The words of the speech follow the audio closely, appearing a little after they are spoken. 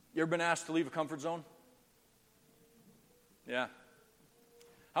You ever been asked to leave a comfort zone? Yeah.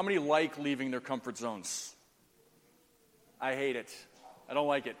 How many like leaving their comfort zones? I hate it. I don't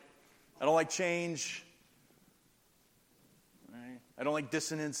like it. I don't like change. Right? I don't like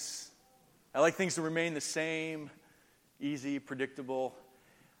dissonance. I like things to remain the same, easy, predictable.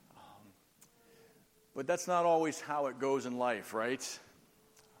 But that's not always how it goes in life, right?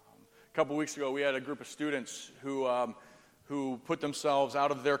 A couple weeks ago, we had a group of students who put themselves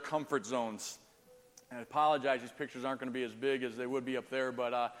out of their comfort zones. And I apologize, these pictures aren't going to be as big as they would be up there,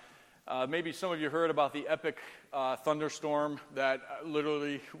 but maybe some of you heard about the epic thunderstorm that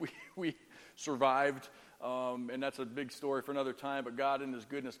literally we survived. And that's a big story for another time, but God in His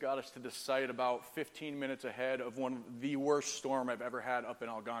goodness got us to this site about 15 minutes ahead of one of the worst storm I've ever had up in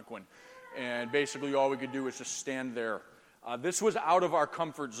Algonquin. And basically all we could do was just stand there. This was out of our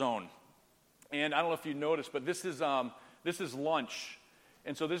comfort zone. And I don't know if you noticed, but this is lunch.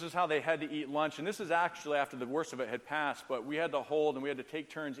 And so this is how they had to eat lunch. And this is actually after the worst of it had passed, but we had to hold and we had to take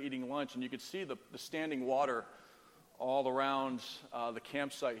turns eating lunch. And you could see the standing water all around the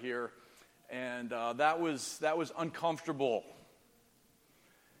campsite here. And that was uncomfortable.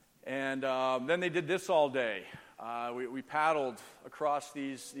 And then they did this all day. We paddled across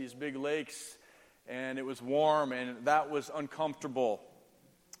these big lakes, and it was warm, and that was uncomfortable.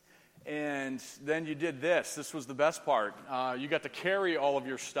 And then you did this. This was the best part. You got to carry all of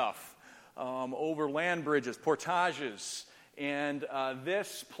your stuff over land bridges, portages, and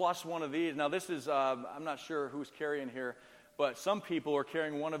this plus one of these. Now, this is, I'm not sure who's carrying here, but some people are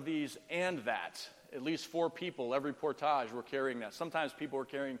carrying one of these and that. At least 4 people, every portage, were carrying that. Sometimes people were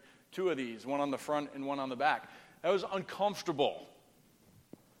carrying 2 of these, one on the front and one on the back. That was uncomfortable.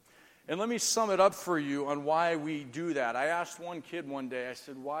 And let me sum it up for you on why we do that. I asked one kid one day, I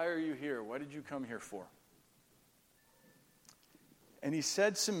said, "Why are you here? What did you come here for?" And he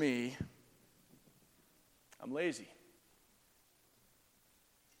said to me, "I'm lazy.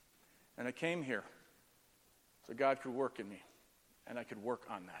 And I came here so God could work in me, and I could work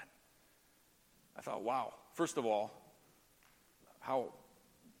on that." I thought, wow. First of all,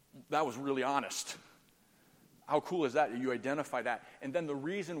 that was really honest. How cool is that you identify that? And then the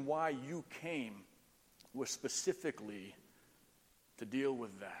reason why you came was specifically to deal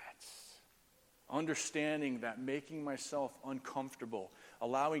with that. Understanding that making myself uncomfortable,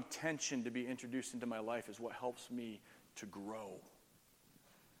 allowing tension to be introduced into my life is what helps me to grow.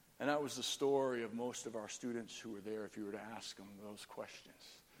 And that was the story of most of our students who were there if you were to ask them those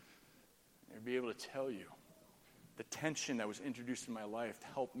questions. They'd be able to tell you the tension that was introduced in my life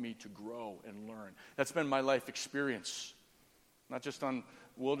helped me to grow and learn. That's been my life experience, not just on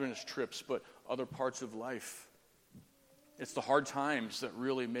wilderness trips, but other parts of life. It's the hard times that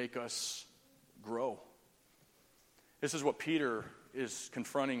really make us grow. This is what Peter is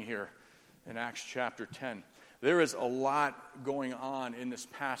confronting here in Acts chapter 10. There is a lot going on in this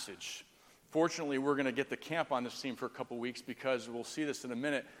passage. Fortunately, we're going to get the camp on this theme for a couple weeks because we'll see this in a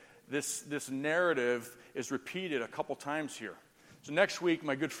minute. This narrative is repeated a couple times here. So next week,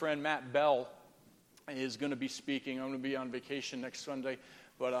 my good friend Matt Bell is going to be speaking. I'm going to be on vacation next Sunday.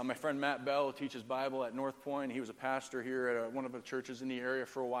 But my friend Matt Bell, who teaches Bible at North Point, he was a pastor here at one of the churches in the area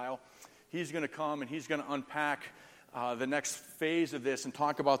for a while. He's going to come and he's going to unpack the next phase of this and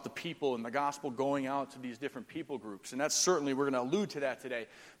talk about the people and the gospel going out to these different people groups. And that's certainly, we're going to allude to that today.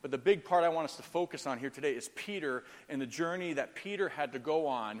 But the big part I want us to focus on here today is Peter and the journey that Peter had to go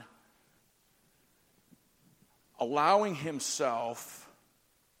on, allowing himself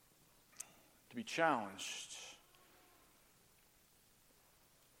to be challenged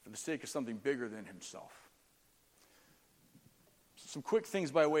for the sake of something bigger than himself. Some quick things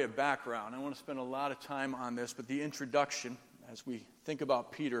by way of background. I want to spend a lot of time on this, but the introduction, as we think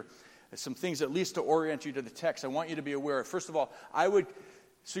about Peter, is some things at least to orient you to the text I want you to be aware of. First of all, I would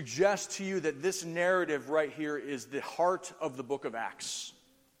suggest to you that this narrative right here is the heart of the book of Acts.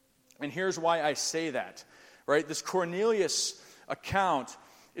 And here's why I say that. Right? This Cornelius account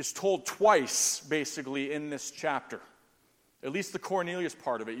is told twice, basically, in this chapter. At least the Cornelius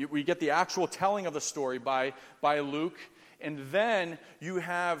part of it. We get the actual telling of the story by Luke. And then you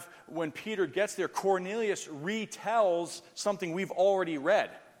have, when Peter gets there, Cornelius retells something we've already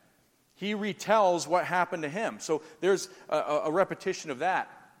read. He retells what happened to him. So there's a repetition of that.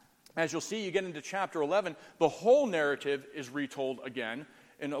 As you'll see, you get into chapter 11, the whole narrative is retold again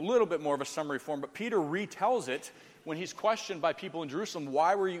in a little bit more of a summary form. But Peter retells it when he's questioned by people in Jerusalem,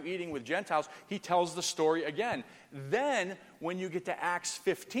 why were you eating with Gentiles? He tells the story again. Then, when you get to Acts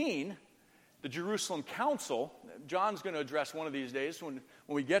 15, the Jerusalem Council, John's going to address one of these days when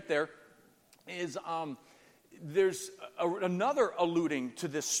we get there, is there's another alluding to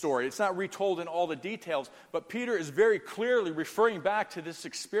this story. It's not retold in all the details, but Peter is very clearly referring back to this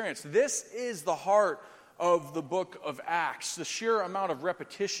experience. This is the heart of the book of Acts. The sheer amount of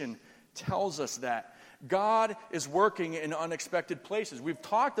repetition tells us that. God is working in unexpected places. We've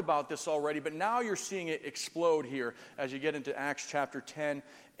talked about this already, but now you're seeing it explode here as you get into Acts chapter 10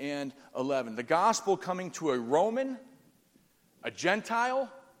 and 11. The gospel coming to a Roman, a Gentile,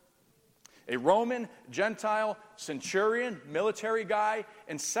 a Roman, Gentile, centurion, military guy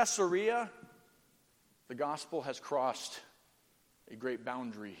in Caesarea. The gospel has crossed a great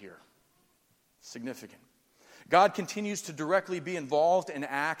boundary here. Significant. God continues to directly be involved in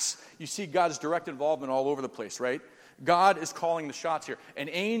Acts. You see God's direct involvement all over the place, right? God is calling the shots here. An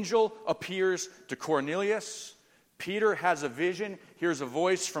angel appears to Cornelius. Peter has a vision, hears a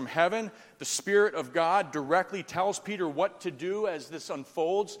voice from heaven. The Spirit of God directly tells Peter what to do as this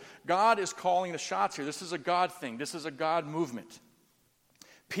unfolds. God is calling the shots here. This is a God thing. This is a God movement.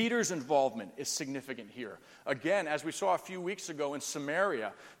 Peter's involvement is significant here. Again, as we saw a few weeks ago in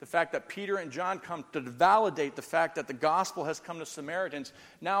Samaria, the fact that Peter and John come to validate the fact that the gospel has come to Samaritans.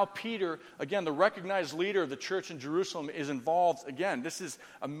 Now Peter, again, the recognized leader of the church in Jerusalem, is involved. Again, this is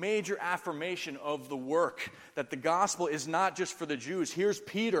a major affirmation of the work, that the gospel is not just for the Jews. Here's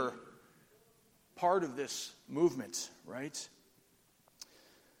Peter, part of this movement, right?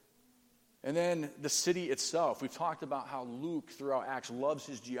 And then the city itself. We've talked about how Luke, throughout Acts, loves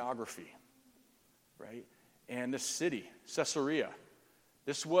his geography, right? And the city, Caesarea,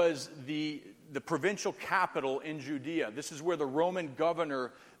 this was the provincial capital in Judea. This is where the Roman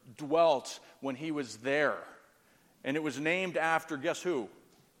governor dwelt when he was there. And it was named after, guess who?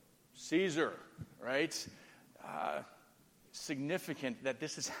 Caesar, right? Significant that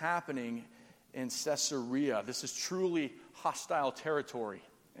this is happening in Caesarea. This is truly hostile territory,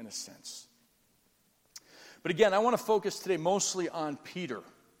 in a sense. But again, I want to focus today mostly on Peter.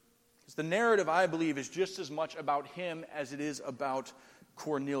 Because the narrative, I believe, is just as much about him as it is about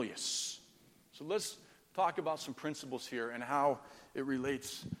Cornelius. So let's talk about some principles here and how it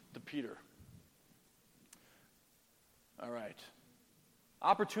relates to Peter. All right.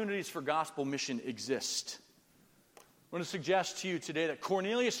 Opportunities for gospel mission exist. I'm going to suggest to you today that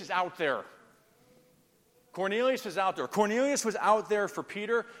Cornelius is out there. Cornelius is out there. Cornelius was out there for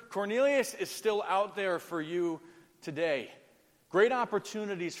Peter. Cornelius is still out there for you today. Great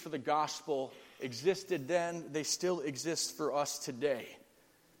opportunities for the gospel existed then. They still exist for us today.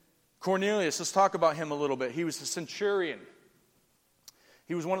 Cornelius, let's talk about him a little bit. He was a centurion.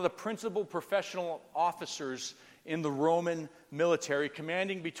 He was one of the principal professional officers in the Roman military,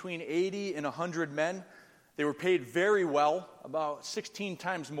 commanding between 80 and 100 men. They were paid very well, about 16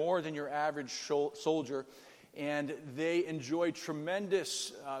 times more than your average soldier, and they enjoyed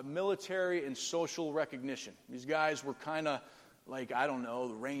tremendous military and social recognition. These guys were kind of like, I don't know,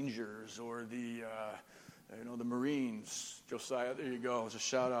 the Rangers or the Marines. Josiah, there you go. It's a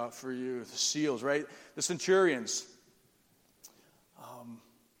shout out for you. The SEALs, right? The centurions.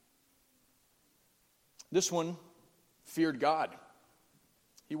 This one feared God.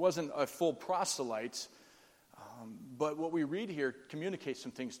 He wasn't a full proselyte. But what we read here communicates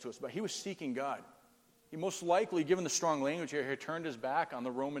some things to us. But he was seeking God. He most likely, given the strong language here, he turned his back on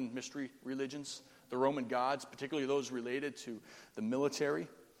the Roman mystery religions, the Roman gods, particularly those related to the military.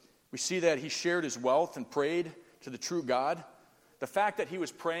 We see that he shared his wealth and prayed to the true God. The fact that he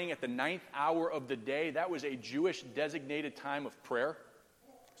was praying at the 9th hour of the day, that was a Jewish designated time of prayer.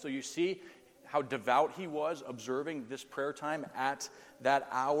 So you see how devout he was observing this prayer time at that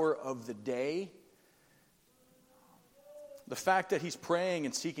hour of the day. The fact that he's praying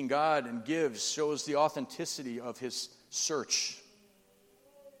and seeking God and gives shows the authenticity of his search.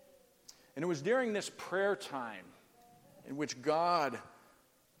 And it was during this prayer time in which God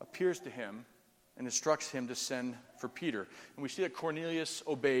appears to him and instructs him to send for Peter. And we see that Cornelius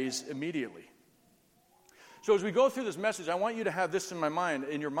obeys immediately. So as we go through this message, I want you to have this in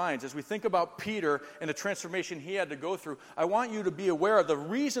your minds. As we think about Peter and the transformation he had to go through, I want you to be aware of the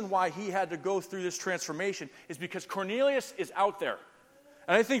reason why he had to go through this transformation is because Cornelius is out there.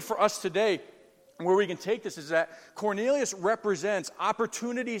 And I think for us today, where we can take this is that Cornelius represents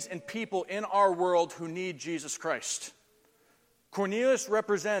opportunities and people in our world who need Jesus Christ. Cornelius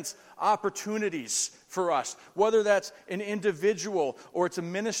represents opportunities for us, whether that's an individual or it's a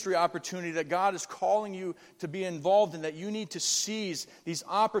ministry opportunity that God is calling you to be involved in, that you need to seize. These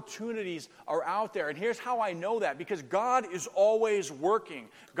opportunities are out there. And here's how I know that, because God is always working.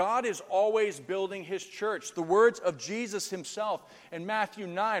 God is always building his church. The words of Jesus himself in Matthew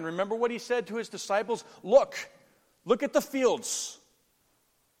 9, remember what he said to his disciples? Look at the fields.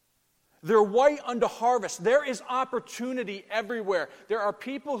 They're white unto harvest. There is opportunity everywhere. There are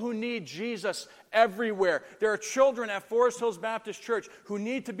people who need Jesus everywhere. There are children at Forest Hills Baptist Church who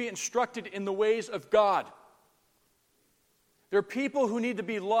need to be instructed in the ways of God. There are people who need to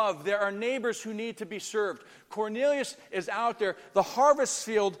be loved. There are neighbors who need to be served. Cornelius is out there. The harvest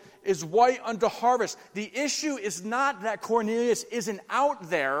field is white unto harvest. The issue is not that Cornelius isn't out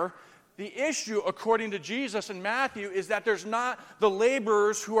there. The issue, according to Jesus in Matthew, is that there's not the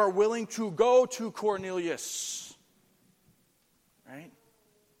laborers who are willing to go to Cornelius. Right?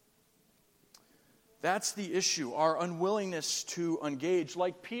 That's the issue, our unwillingness to engage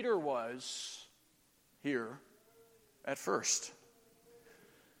like Peter was here at first.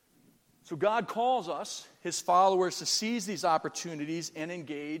 So God calls us, his followers, to seize these opportunities and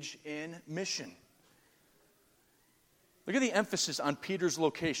engage in mission. Look at the emphasis on Peter's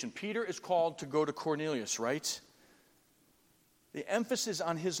location. Peter is called to go to Cornelius, right? The emphasis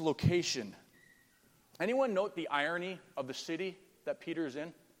on his location. Anyone note the irony of the city that Peter is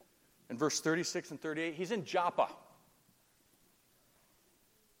in? In verse 36 and 38, he's in Joppa.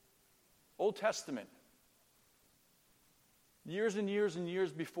 Old Testament. Years and years and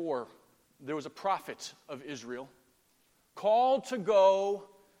years before, there was a prophet of Israel called to go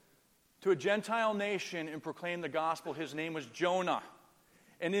to a Gentile nation and proclaim the gospel. His name was Jonah.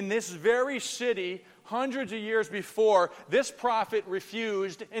 And in this very city, hundreds of years before, this prophet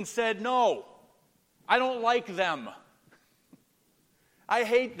refused and said, "No, I don't like them. I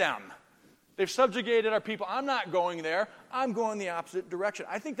hate them. They've subjugated our people. I'm not going there. I'm going the opposite direction."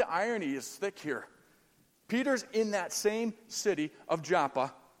 I think the irony is thick here. Peter's in that same city of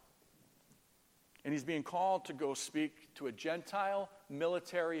Joppa, and he's being called to go speak to a Gentile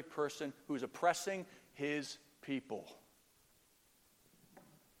military person who's oppressing his people.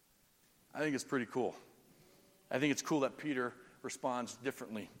 I think it's pretty cool. I think it's cool that Peter responds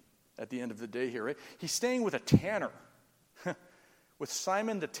differently at the end of the day here, right? He's staying with a tanner, with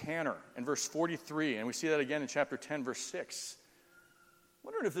Simon the tanner in verse 43, and we see that again in chapter 10, verse 6. I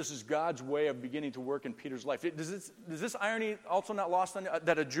wonder if this is God's way of beginning to work in Peter's life. Does this irony also not lost on you,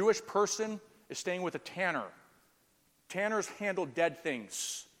 that a Jewish person is staying with a tanner? Tanners handle dead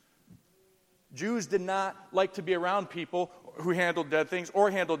things. Jews did not like to be around people who handled dead things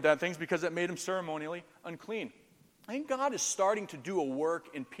because it made them ceremonially unclean. I think God is starting to do a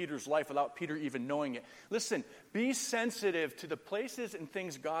work in Peter's life without Peter even knowing it. Listen, be sensitive to the places and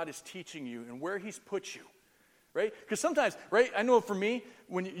things God is teaching you and where he's put you. Right? Because sometimes, right, I know for me,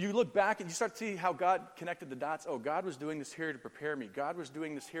 when you look back and you start to see how God connected the dots, oh, God was doing this here to prepare me. God was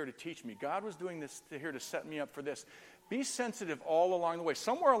doing this here to teach me. God was doing this here to set me up for this. Be sensitive all along the way.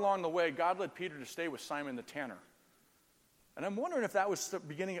 Somewhere along the way, God led Peter to stay with Simon the tanner. And I'm wondering if that was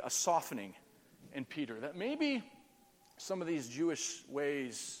beginning a softening in Peter, that maybe some of these Jewish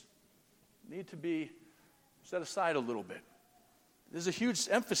ways need to be set aside a little bit. There's a huge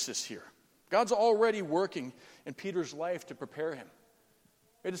emphasis here. God's already working in Peter's life to prepare him.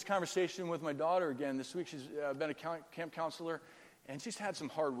 I had this conversation with my daughter again this week. She's been a camp counselor, and she's had some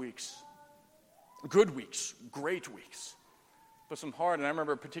hard weeks. Good weeks, great weeks, but some hard. And I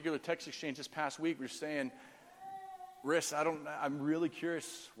remember a particular text exchange this past week. We were saying, "Riss, I'm really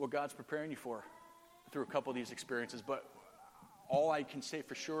curious what God's preparing you for through a couple of these experiences, but all I can say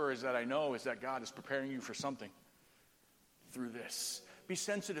for sure is that I know is that God is preparing you for something through this." Be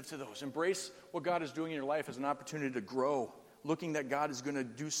sensitive to those. Embrace what God is doing in your life as an opportunity to grow, looking that God is going to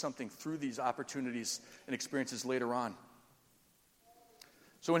do something through these opportunities and experiences later on.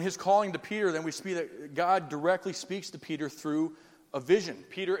 So in his calling to Peter, then we see that God directly speaks to Peter through a vision.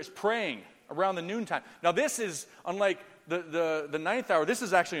 Peter is praying around the noontime. Now this is, unlike the ninth hour, this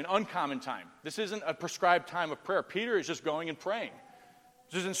is actually an uncommon time. This isn't a prescribed time of prayer. Peter is just going and praying.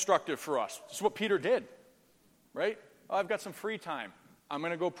 This is instructive for us. This is what Peter did, right? Oh, I've got some free time. I'm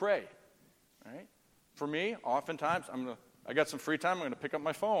going to go pray, right? For me, oftentimes, I got some free time. I'm going to pick up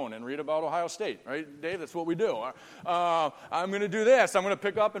my phone and read about Ohio State, right, Dave? That's what we do. I'm going to do this. I'm going to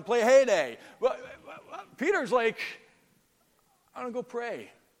pick up and play Hay Day. Well, Peter's like, I'm going to go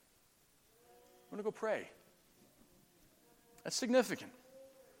pray. I'm going to go pray. That's significant.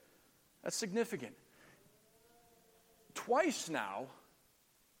 That's significant. Twice now,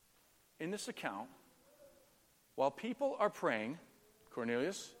 in this account, while people are praying,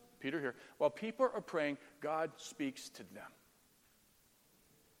 Cornelius, Peter here, while people are praying, God speaks to them.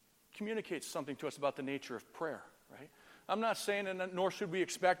 Communicates something to us about the nature of prayer, right? I'm not saying, and nor should we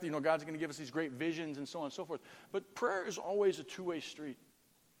expect, God's going to give us these great visions and so on and so forth. But prayer is always a two-way street.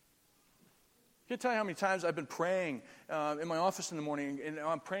 I can't tell you how many times I've been praying in my office in the morning, and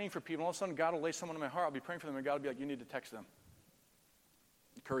I'm praying for people, and all of a sudden God will lay someone in my heart. I'll be praying for them, and God will be like, you need to text them.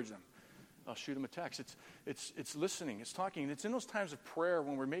 Encourage them. I'll shoot him a text. It's listening. It's talking. And it's in those times of prayer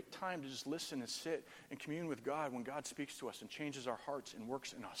when we make time to just listen and sit and commune with God, when God speaks to us and changes our hearts and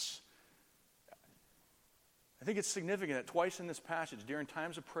works in us. I think it's significant that twice in this passage, during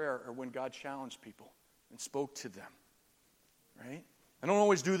times of prayer, are when God challenged people and spoke to them. Right? I don't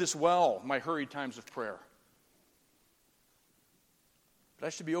always do this well, my hurried times of prayer. But I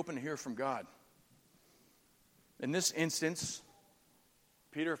should be open to hear from God. In this instance,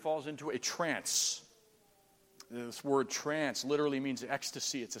 Peter falls into a trance. This word trance literally means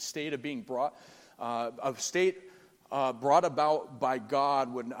ecstasy. It's a state of being brought about by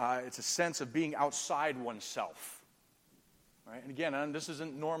God. When it's a sense of being outside oneself. Right? And again, this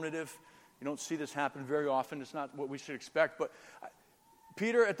isn't normative. You don't see this happen very often. It's not what we should expect. But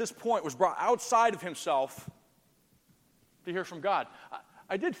Peter, at this point, was brought outside of himself to hear from God.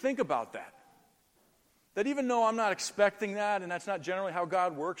 I did think about that. That even though I'm not expecting that, and that's not generally how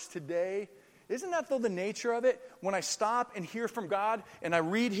God works today, isn't that though the nature of it? When I stop and hear from God, and I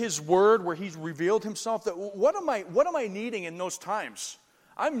read His Word where He's revealed Himself, that what am I needing in those times?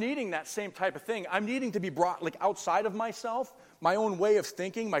 I'm needing that same type of thing. I'm needing to be brought outside of myself, my own way of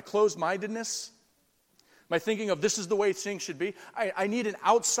thinking, my closed-mindedness, my thinking of this is the way things should be. I need an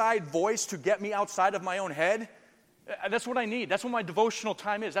outside voice to get me outside of my own head. That's what I need. That's what my devotional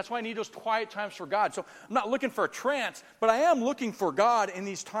time is. That's why I need those quiet times for God. So I'm not looking for a trance, but I am looking for God in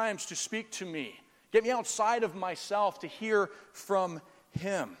these times to speak to me. Get me outside of myself to hear from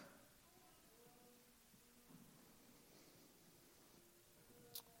Him.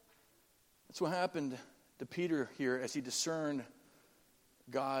 That's what happened to Peter here as he discerned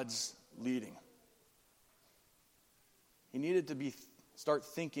God's leading. He needed to start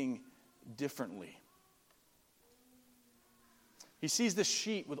thinking differently. He sees this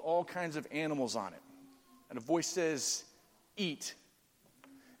sheet with all kinds of animals on it. And a voice says, eat.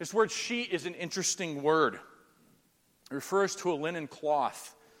 This word sheet is an interesting word. It refers to a linen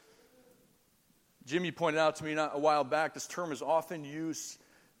cloth. Jimmy pointed out to me a while back, this term is often used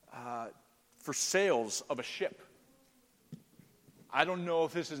for sails of a ship. I don't know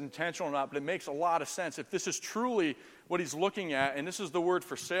if this is intentional or not, but it makes a lot of sense. If this is truly what he's looking at, and this is the word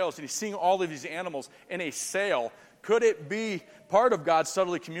for sails, and he's seeing all of these animals in a sail, could it be part of God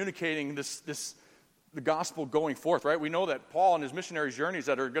subtly communicating the gospel going forth, right? We know that Paul on his missionary journeys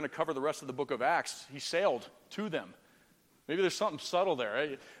that are going to cover the rest of the book of Acts, he sailed to them. Maybe there's something subtle there,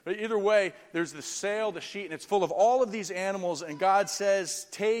 right? But either way, there's the sail, the sheet, and it's full of all of these animals, and God says,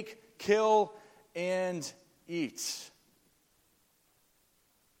 take, kill, and eat.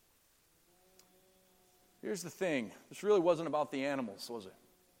 Here's the thing. This really wasn't about the animals, was it?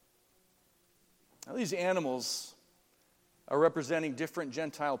 Now, these animals are representing different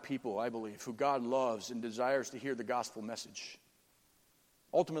Gentile people, I believe, who God loves and desires to hear the gospel message.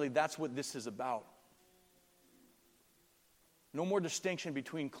 Ultimately, that's what this is about. No more distinction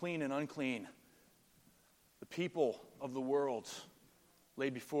between clean and unclean. The people of the world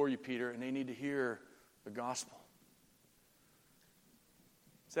lay before you, Peter, and they need to hear the gospel.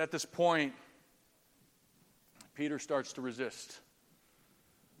 So at this point, Peter starts to resist.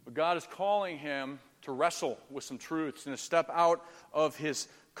 But God is calling him to wrestle with some truths and to step out of his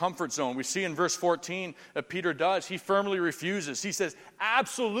comfort zone. We see in verse 14 that Peter does. He firmly refuses. He says,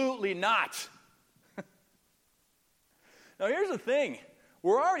 absolutely not. Now here's the thing.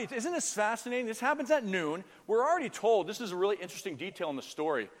 Isn't this fascinating? This happens at noon. We're already told, this is a really interesting detail in the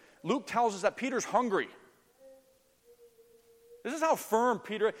story. Luke tells us that Peter's hungry. This is how firm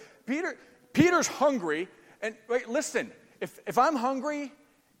Peter's hungry. And wait, listen, if I'm hungry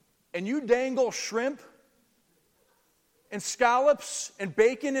and you dangle shrimp and scallops and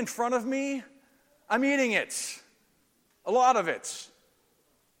bacon in front of me, I'm eating it. A lot of it.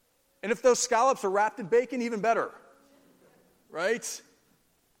 And if those scallops are wrapped in bacon, even better. Right?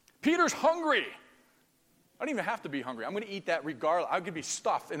 Peter's hungry. I don't even have to be hungry. I'm going to eat that regardless. I could be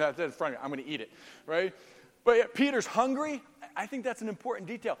stuffed in front of me. I'm going to eat it. Right? But yet Peter's hungry. I think that's an important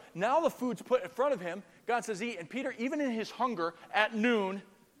detail. Now the food's put in front of him. God says eat. And Peter, even in his hunger at noon,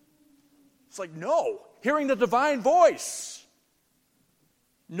 it's like, no. Hearing the divine voice.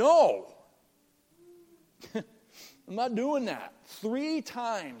 No. I'm not doing that. 3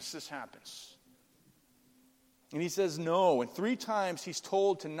 times this happens. And he says no. And 3 times he's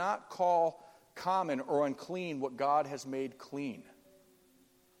told to not call common or unclean what God has made clean.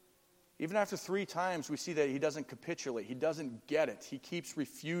 Even after 3 times, we see that he doesn't capitulate. He doesn't get it. He keeps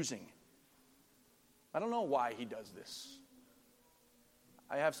refusing. I don't know why he does this.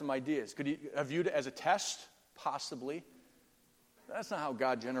 I have some ideas. Could he have viewed it as a test? Possibly. That's not how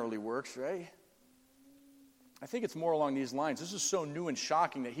God generally works, right? I think it's more along these lines. This is so new and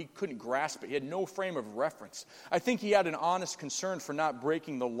shocking that he couldn't grasp it. He had no frame of reference. I think he had an honest concern for not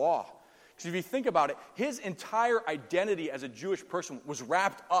breaking the law. Because if you think about it, his entire identity as a Jewish person was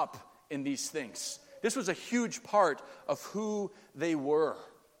wrapped up in these things. This was a huge part of who they were.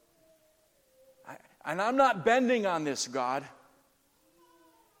 And I'm not bending on this, God.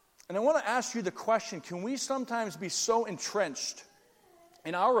 And I want to ask you the question, can we sometimes be so entrenched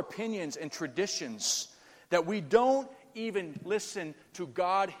in our opinions and traditions that we don't even listen to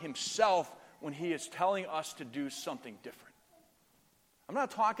God himself when he is telling us to do something different? I'm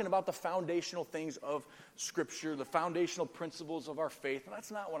not talking about the foundational things of Scripture, the foundational principles of our faith.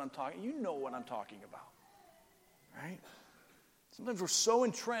 That's not what I'm talking. You know what I'm talking about, right? Sometimes we're so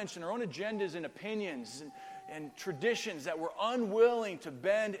entrenched in our own agendas and opinions and traditions that we're unwilling to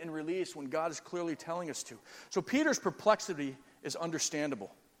bend and release when God is clearly telling us to. So Peter's perplexity is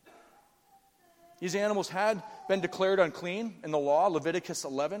understandable. These animals had been declared unclean in the law, Leviticus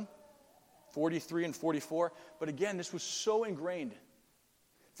 11, 43 and 44. But again, this was so ingrained.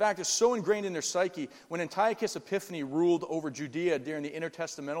 In fact, it's so ingrained in their psyche. When Antiochus Epiphanes ruled over Judea during the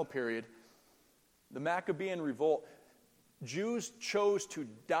intertestamental period, the Maccabean revolt, Jews chose to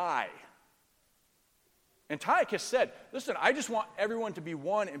die. Antiochus said, listen, I just want everyone to be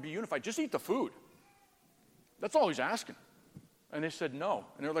one and be unified. Just eat the food. That's all he's asking. And they said no.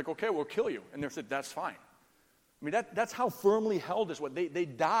 And they're like, okay, we'll kill you. And they said, that's fine. I mean, that's how firmly held this was. They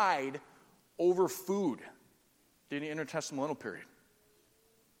died over food during the intertestamental period.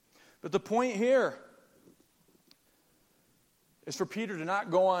 But the point here is for Peter to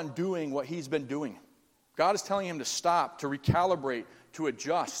not go on doing what he's been doing. God is telling him to stop, to recalibrate, to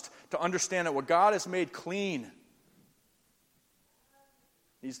adjust, to understand that what God has made clean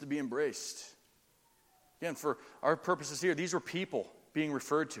needs to be embraced. Again, for our purposes here, these are people being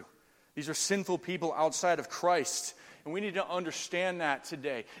referred to. These are sinful people outside of Christ. And we need to understand that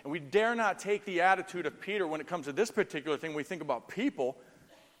today. And we dare not take the attitude of Peter when it comes to this particular thing. We think about people.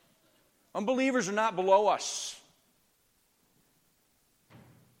 Unbelievers are not below us.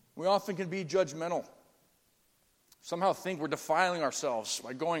 We often can be judgmental. Somehow think we're defiling ourselves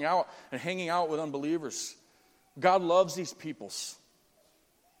by going out and hanging out with unbelievers. God loves these peoples.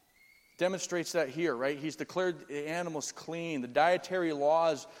 Demonstrates that here, right? He's declared the animals clean. The dietary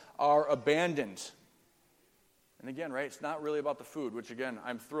laws are abandoned. And again, right, it's not really about the food, which again,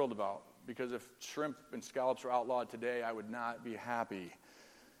 I'm thrilled about. Because if shrimp and scallops are outlawed today, I would not be happy.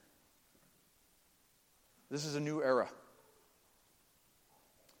 This is a new era.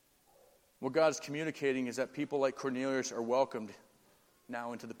 What God is communicating is that people like Cornelius are welcomed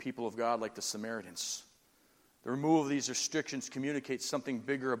now into the people of God like the Samaritans. The removal of these restrictions communicates something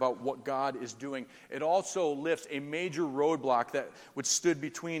bigger about what God is doing. It also lifts a major roadblock that would stood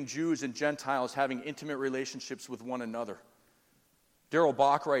between Jews and Gentiles having intimate relationships with one another. Darrell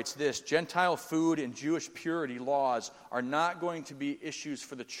Bach writes this: Gentile food and Jewish purity laws are not going to be issues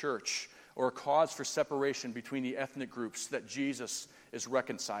for the church or a cause for separation between the ethnic groups that Jesus is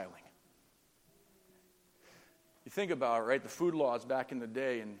reconciling. You think about it, right? The food laws back in the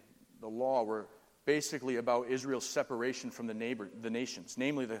day and the law were basically about Israel's separation from the nations,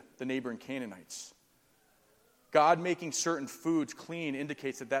 namely the neighboring Canaanites. God making certain foods clean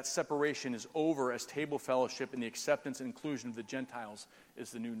indicates that separation is over as table fellowship and the acceptance and inclusion of the Gentiles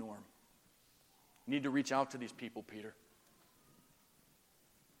is the new norm. You need to reach out to these people, Peter.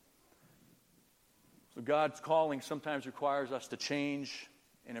 So God's calling sometimes requires us to change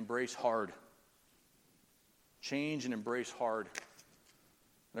and embrace hard. Change and embrace hard.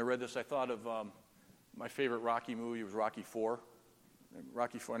 When I read this, I thought of my favorite Rocky movie was Rocky IV.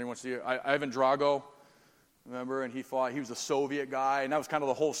 Rocky IV, anyone see it? Ivan Drago, remember? And he was a Soviet guy, and that was kind of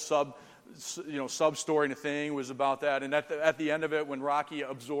the whole sub-story and the thing was about that. And at the end of it, when Rocky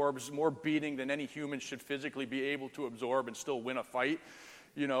absorbs more beating than any human should physically be able to absorb and still win a fight,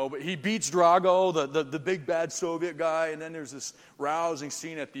 but he beats Drago, the big bad Soviet guy, and then there's this rousing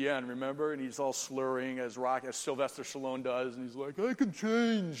scene at the end, remember? And he's all slurring as Sylvester Stallone does, and he's like, I can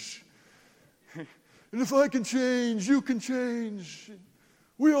change. And if I can change, you can change.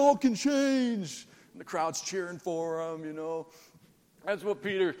 We all can change. And the crowd's cheering for him, That's what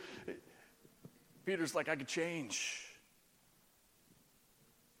Peter's like, I could change.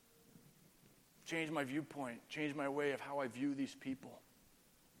 Change my viewpoint, change my way of how I view these people.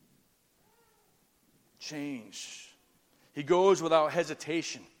 Change. He goes without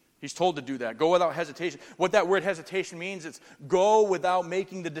hesitation. He's told to do that. Go without hesitation. What that word hesitation means, it's go without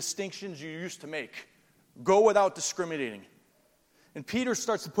making the distinctions you used to make. Go without discriminating. And Peter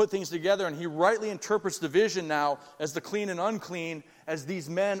starts to put things together, and he rightly interprets the vision now as the clean and unclean, as these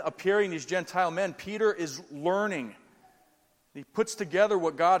men appearing, these Gentile men. Peter is learning. He puts together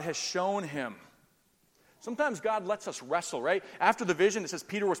what God has shown him. Sometimes God lets us wrestle, right? After the vision, it says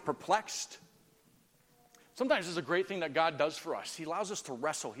Peter was perplexed. Sometimes it's a great thing that God does for us. He allows us to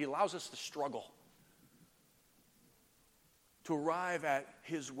wrestle. He allows us to struggle, to arrive at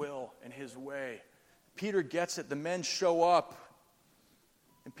His will and His way. Peter gets it. The men show up.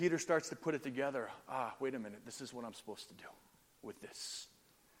 And Peter starts to put it together. Wait a minute. This is what I'm supposed to do with this.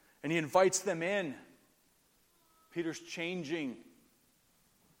 And he invites them in. Peter's changing.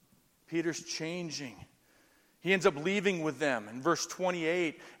 Peter's changing. He ends up leaving with them in verse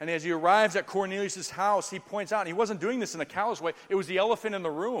 28. And as he arrives at Cornelius' house, he points out, and he wasn't doing this in a callous way, it was the elephant in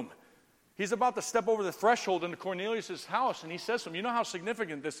the room. He's about to step over the threshold into Cornelius' house, and he says to him, you know how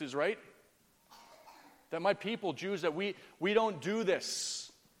significant this is, right? That my people, Jews, that we don't do this.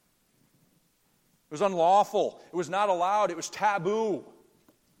 It was unlawful. It was not allowed. It was taboo.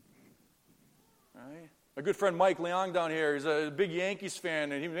 Right? My good friend Mike Leong down here, he's a big Yankees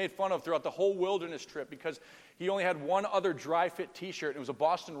fan, and he made fun of throughout the whole wilderness trip because he only had one other dry-fit T-shirt, and it was a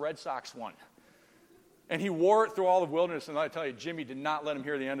Boston Red Sox one. And he wore it through all the wilderness, and I tell you, Jimmy did not let him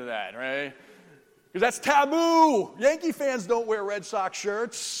hear the end of that, right? Because that's taboo. Yankee fans don't wear Red Sox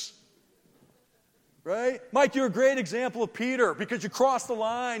shirts. Right? Mike, you're a great example of Peter because you crossed the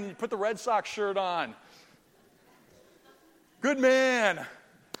line and you put the Red Sox shirt on. Good man.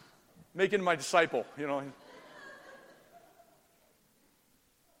 Making my disciple, you know.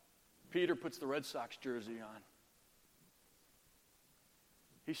 Peter puts the Red Sox jersey on.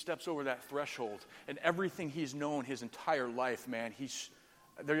 He steps over that threshold, and everything he's known his entire life, man,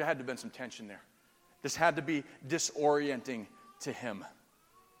 there had to have been some tension there. This had to be disorienting to him.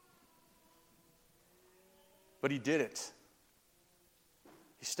 But he did it.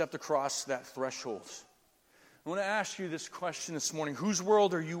 He stepped across that threshold. I want to ask you this question this morning. Whose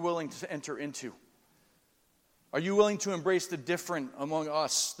world are you willing to enter into? Are you willing to embrace the different among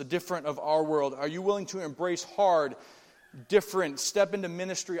us, the different of our world? Are you willing to embrace hard, different, step into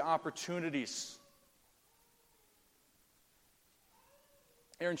ministry opportunities?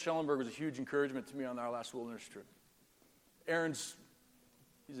 Aaron Schellenberg was a huge encouragement to me on our last wilderness trip. He's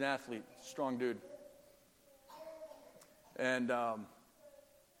an athlete, strong dude. And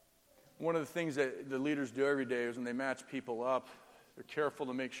one of the things that the leaders do every day is when they match people up, they're careful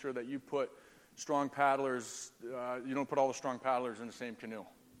to make sure that you put strong paddlers, you don't put all the strong paddlers in the same canoe.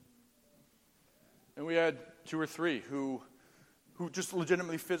 And we had 2 or 3 who just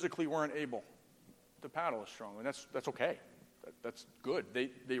legitimately physically weren't able to paddle as strongly. That's okay. That's good.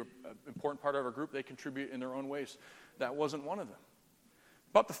 They're an important part of our group. They contribute in their own ways. That wasn't one of them.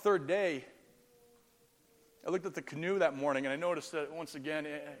 About the 3rd day, I looked at the canoe that morning, and I noticed that once again,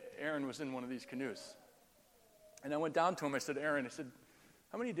 Aaron was in one of these canoes. And I went down to him. I said, Aaron,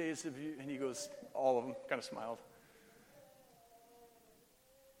 how many days have you? And he goes, all of them, kind of smiled.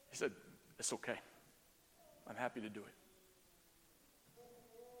 He said, it's okay. I'm happy to do it.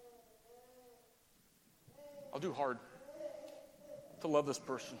 I'll do hard to love this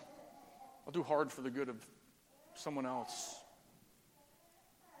person. I'll do hard for the good of someone else.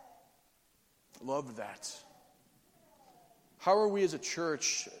 Love that. How are we as a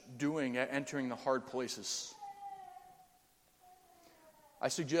church doing at entering the hard places? I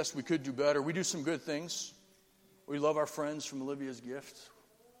suggest we could do better. We do some good things. We love our friends from Olivia's Gift.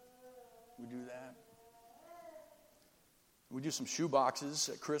 We do that. We do some shoe boxes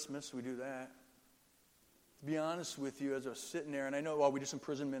at Christmas. We do that. To be honest with you, as I was sitting there, and I know, we do some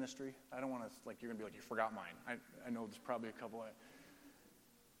prison ministry. I don't want to, you're going to be like, you forgot mine. I know there's probably a couple.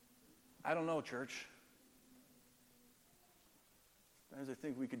 I don't know, church. Sometimes I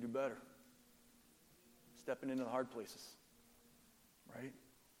think we could do better. Stepping into the hard places. Right?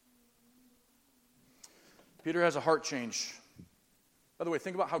 Peter has a heart change. By the way,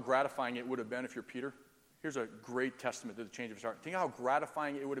 think about how gratifying it would have been if you're Peter. Here's a great testament to the change of his heart. Think how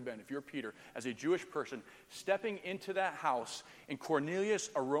gratifying it would have been if you're Peter, as a Jewish person, stepping into that house, and Cornelius,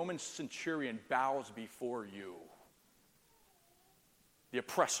 a Roman centurion, bows before you. The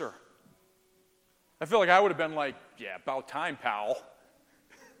oppressor. I feel like I would have been like, yeah, about time, pal.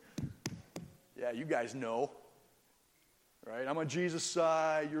 Yeah, you guys know. Right? I'm on Jesus'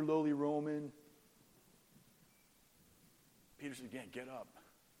 side. You're lowly Roman. Peter said, again, get up.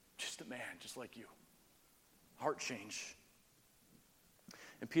 Just a man, just like you. Heart change.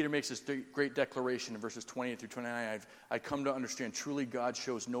 And Peter makes this great declaration in verses 28 through 29. I've come to understand truly God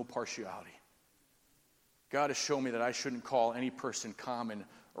shows no partiality. God has shown me that I shouldn't call any person common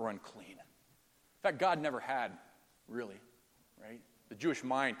or unclean. In fact, God never had, really. right? The Jewish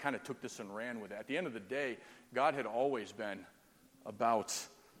mind kind of took this and ran with it. At the end of the day, God had always been about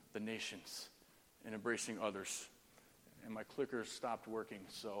the nations and embracing others. And my clicker stopped working,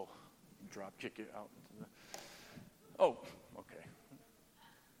 so kick it out. Oh, okay.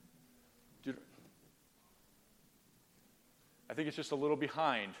 I think it's just a little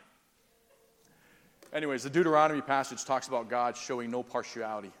behind. Anyways, the Deuteronomy passage talks about God showing no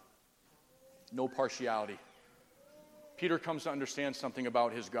partiality. No partiality. Peter comes to understand something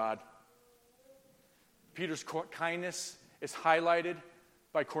about his God. Peter's kindness is highlighted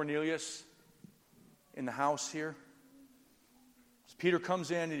by Cornelius in the house here. So Peter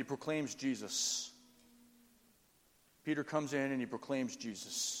comes in and he proclaims Jesus. Peter comes in and he proclaims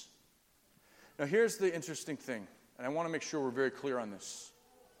Jesus. Now here's the interesting thing, and I want to make sure we're very clear on this.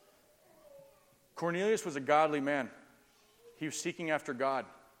 Cornelius was a godly man. He was seeking after God.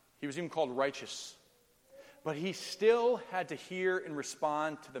 He was even called righteous. But he still had to hear and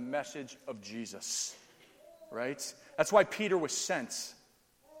respond to the message of Jesus. Right? That's why Peter was sent.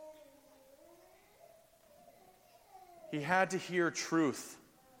 He had to hear truth.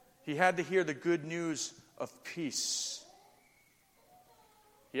 He had to hear the good news of peace.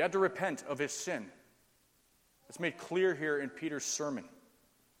 He had to repent of his sin. It's made clear here in Peter's sermon.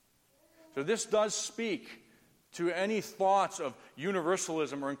 So this does speak to any thoughts of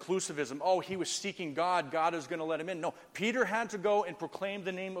universalism or inclusivism. Oh, he was seeking God. God is going to let him in. No, Peter had to go and proclaim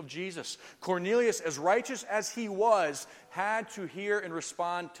the name of Jesus. Cornelius, as righteous as he was, had to hear and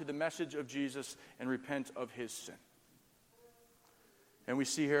respond to the message of Jesus and repent of his sin. And we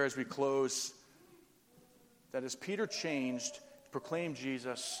see here as we close that as Peter changed, proclaimed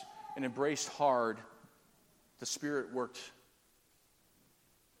Jesus, and embraced hard, the Spirit worked.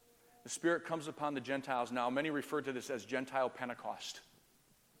 The Spirit comes upon the Gentiles now. Many refer to this as Gentile Pentecost.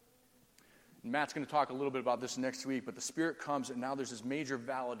 And Matt's going to talk a little bit about this next week, but the Spirit comes and now there's this major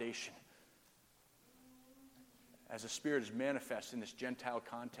validation as the Spirit is manifest in this Gentile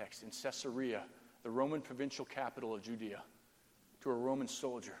context in Caesarea, the Roman provincial capital of Judea, to a Roman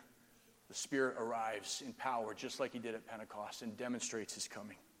soldier. The Spirit arrives in power just like he did at Pentecost and demonstrates his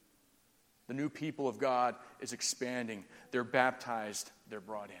coming. The new people of God is expanding. They're baptized. They're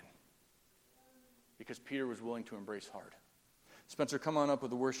brought in. Because Peter was willing to embrace hard. Spencer, come on up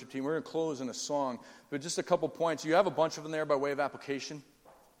with the worship team. We're going to close in a song. But just a couple points. You have a bunch of them there by way of application.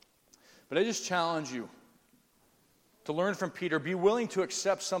 But I just challenge you to learn from Peter. Be willing to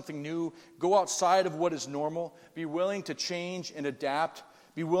accept something new. Go outside of what is normal. Be willing to change and adapt.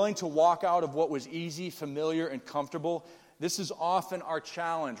 Be willing to walk out of what was easy, familiar, and comfortable. This is often our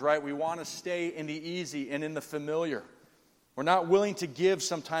challenge, right? We want to stay in the easy and in the familiar. We're not willing to give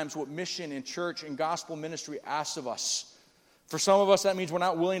sometimes what mission and church and gospel ministry asks of us. For some of us, that means we're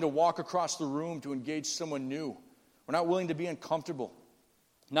not willing to walk across the room to engage someone new. We're not willing to be uncomfortable.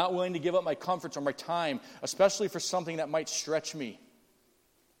 Not willing to give up my comforts or my time, especially for something that might stretch me.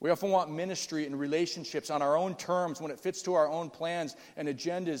 We often want ministry and relationships on our own terms when it fits to our own plans and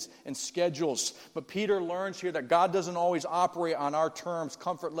agendas and schedules. But Peter learns here that God doesn't always operate on our terms,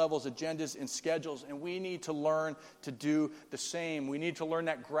 comfort levels, agendas, and schedules. And we need to learn to do the same. We need to learn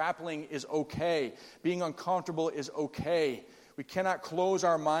that grappling is okay. Being uncomfortable is okay. We cannot close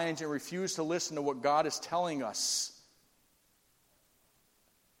our minds and refuse to listen to what God is telling us.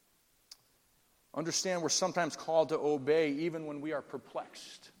 Understand we're sometimes called to obey even when we are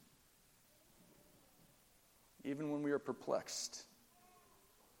perplexed. Even when we are perplexed.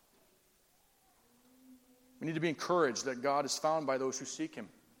 We need to be encouraged that God is found by those who seek him.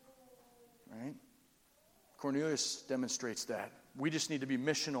 Right? Cornelius demonstrates that. We just need to be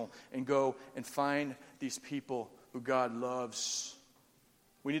missional and go and find these people who God loves.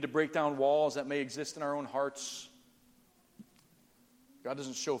 We need to break down walls that may exist in our own hearts. God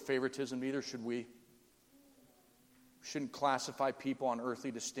doesn't show favoritism, neither should we. We shouldn't classify people on earthly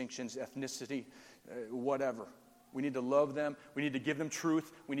distinctions, ethnicity, whatever. We need to love them. We need to give them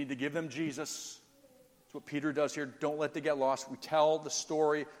truth. We need to give them Jesus. That's what Peter does here. Don't let them get lost. We tell the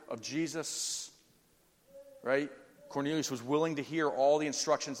story of Jesus, right? Cornelius was willing to hear all the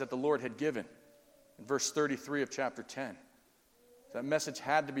instructions that the Lord had given in verse 33 of chapter 10. That message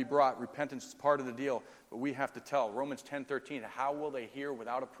had to be brought. Repentance is part of the deal. But we have to tell. Romans 10:13, how will they hear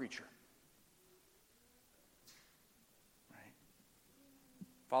without a preacher? Right?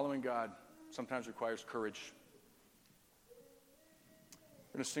 Following God sometimes requires courage.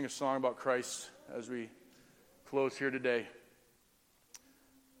 We're going to sing a song about Christ as we close here today.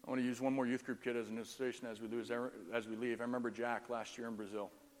 I want to use one more youth group kid as an illustration as we leave. I remember Jack last year in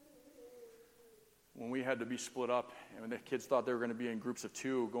Brazil. When we had to be split up, and when the kids thought they were going to be in groups of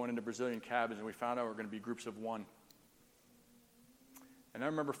 2 going into Brazilian cabins, and we found out we were going to be groups of 1. And I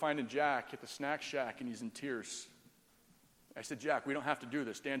remember finding Jack at the snack shack, and he's in tears. I said, Jack, we don't have to do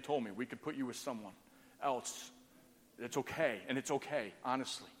this. Dan told me we could put you with someone else. It's okay, and it's okay,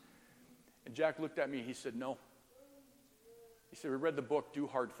 honestly. And Jack looked at me, he said, no. He said, we read the book, Do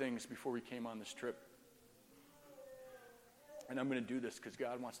Hard Things, before we came on this trip. And I'm going to do this because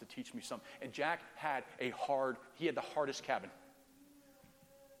God wants to teach me something. And Jack had the hardest cabin.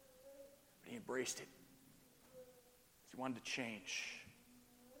 But he embraced it. He wanted to change.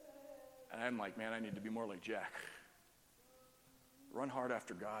 And I'm like, man, I need to be more like Jack. Run hard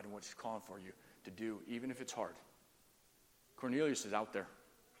after God and what he's calling for you to do, even if it's hard. Cornelius is out there.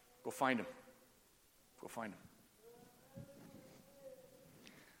 Go find him. Go find him.